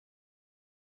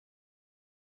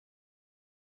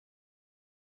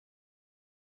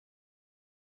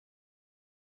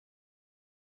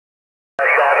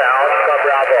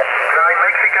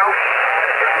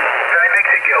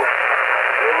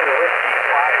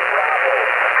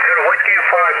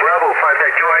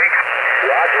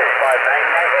528. Roger,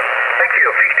 599. Thank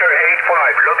you. Victor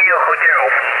 85, Romeo Hotel.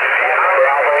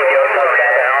 Bravo, Delta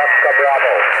 7, Oscar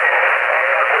Bravo.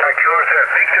 Secure sir,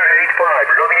 Victor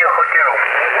 85, Romeo Hotel.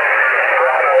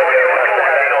 Bravo, Delta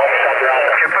 7, Oscar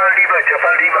Bravo. Japan Lima,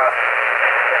 Japan Lima.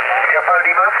 Japan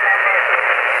Lima.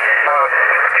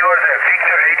 Secure sir,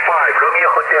 Victor 85, Romeo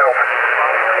Hotel.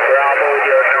 Bravo,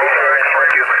 Delta 7.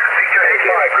 Thank you. Victor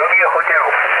 85, Romeo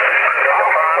Hotel.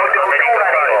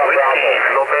 Whiskey,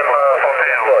 November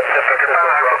Hotel. Japan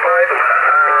Alpha 5.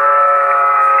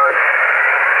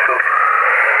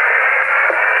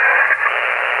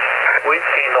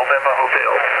 Whiskey, November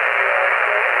Hotel.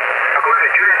 Go to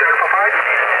Juliet Alpha 5.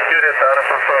 Juliet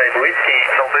Alpha 5, Whiskey,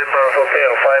 November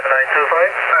Hotel,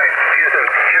 5925. Right, yes sir.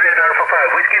 Juliet Alpha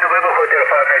 5, Whiskey November Hotel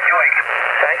 5928.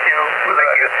 Thank you.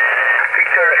 Thank you.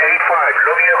 Victor 85,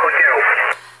 Romeo Hotel.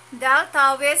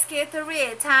 Delta Whiskey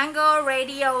 3 Tango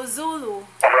Radio Zulu.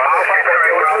 Bravo,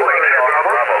 Bravo.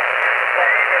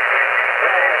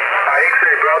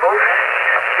 X-ray Bravo.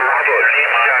 Bravo.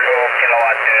 Tango,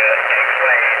 Kilowatt,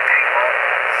 X-ray,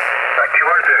 Tango.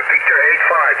 Towards Victor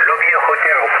 85, Romeo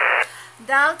Hotel.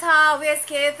 Delta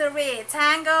Whiskey 3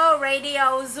 Tango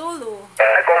Radio Zulu.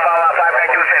 Echo Power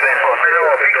 5927.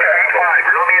 Hello, Victor 85,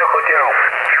 Romeo Hotel.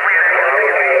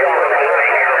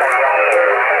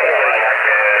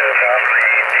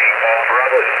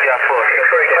 Bravo, India 4.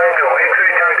 X-ray Tango,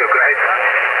 X-ray Tango, go ahead.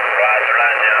 Roger,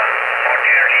 Roger.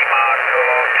 Hotel Lima,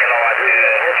 2 Kilowatt.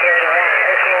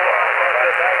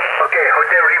 Okay,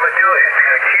 Hotel Lima 2 is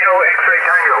Kilo X-ray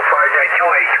Tango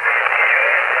 5928.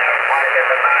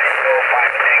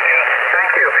 57925, thank you.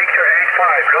 Thank you, Victor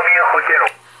 85, Romeo Hotel.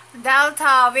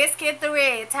 Delta Whiskey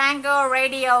 3 Tango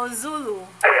Radio Zulu.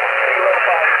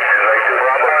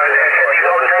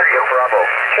 Bravo.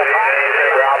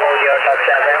 Bravo, Delta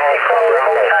 7, Oscar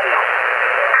Bravo.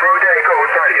 Florida Echo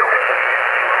Ontario.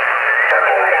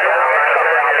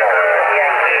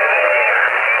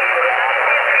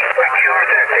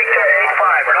 Victor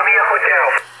 85, Romeo Hotel.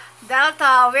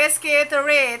 Delta Whiskey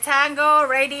 3 Tango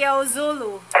Radio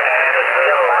Zulu.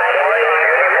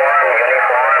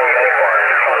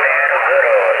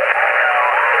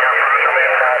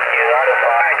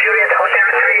 Juliet Hotel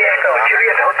 3 Echo,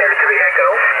 Juliet Hotel 3 Echo.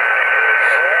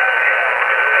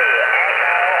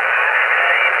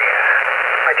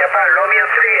 Japan Romeo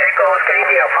 3 Echo, Oscar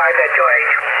India 528.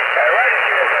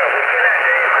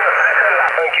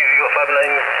 Thank you, you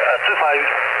 5925.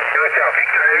 USA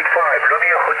Victor 85,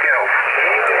 Romeo Hotel.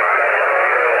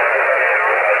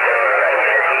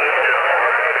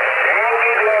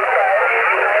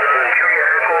 Juliet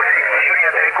Echo 6,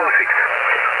 Juliet Echo 6.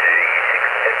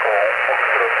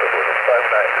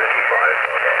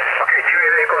 Okay,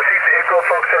 Juliet Echo 6, Echo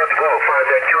Foxtrot Go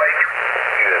 528.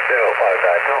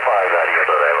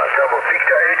 Double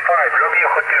Victor 85, Romeo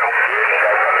Hotel.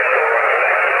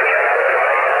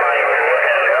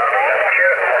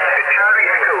 Charlie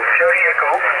Echo, Charlie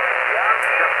Echo.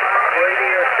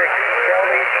 Radio 6,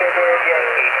 Charlie Sugar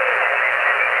Yankee.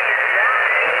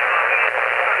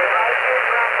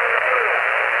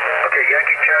 Okay,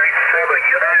 Yankee Charlie 7,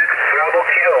 United Bravo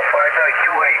Kilo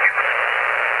 5928.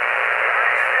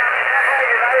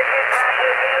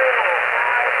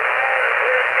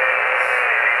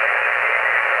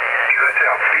 USA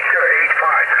Victor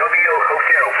 85, Romeo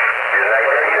Hotel.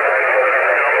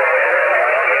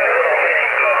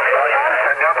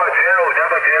 Number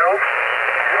zero.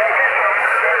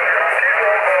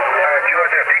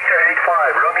 Georgia Victor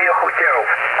 85, Romeo Hotel.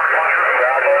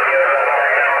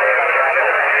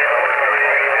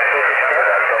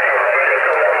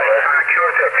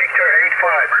 Georgia Victor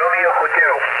 85, Romeo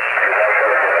Hotel.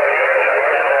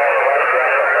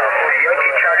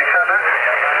 Yankee Charlie 7.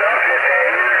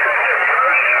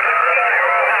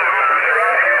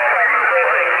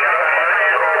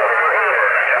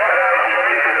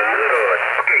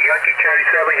 Okay, Yankee Charlie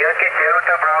 7, Yankee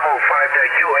Delta Bravo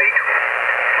 5928.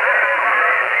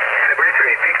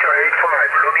 Laboratory Victor 85,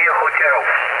 Romeo Hotel.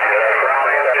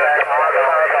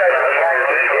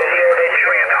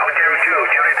 Juliet Hotel 2,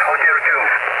 Juliet Hotel 2.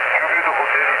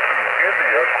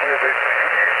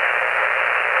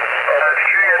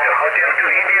 Juliet Hotel 2,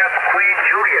 India Queen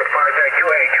Juliet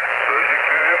 5928.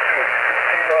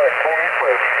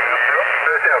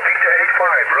 Victor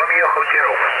 85, Romeo Hotel.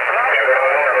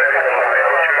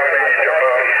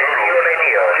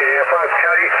 JA5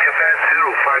 Charlie Japan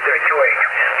Zulu 5928.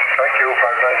 Thank you, 5925.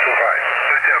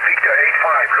 Victor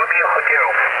 85, Romeo Hotel.